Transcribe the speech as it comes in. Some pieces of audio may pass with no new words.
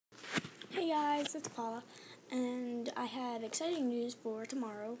Hey guys, it's Paula, and I have exciting news for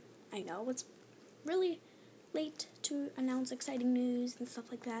tomorrow. I know it's really late to announce exciting news and stuff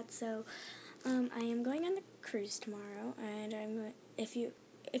like that, so I am going on the cruise tomorrow, and if you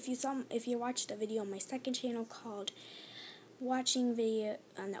watched a video on my second channel called not watching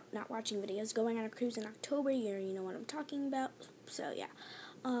videos, going on a cruise in October, you know what I'm talking about. So yeah,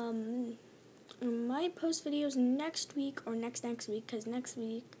 I might post videos next week or next week, because next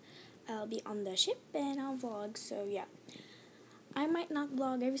week I'll be on the ship and I'll vlog, so yeah. I might not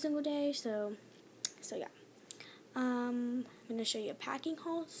vlog every single day, so yeah. I'm going to show you a packing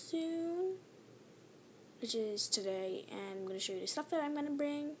haul soon, which is today, and I'm going to show you the stuff that I'm going to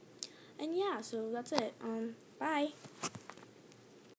bring. And yeah, so that's it. Bye.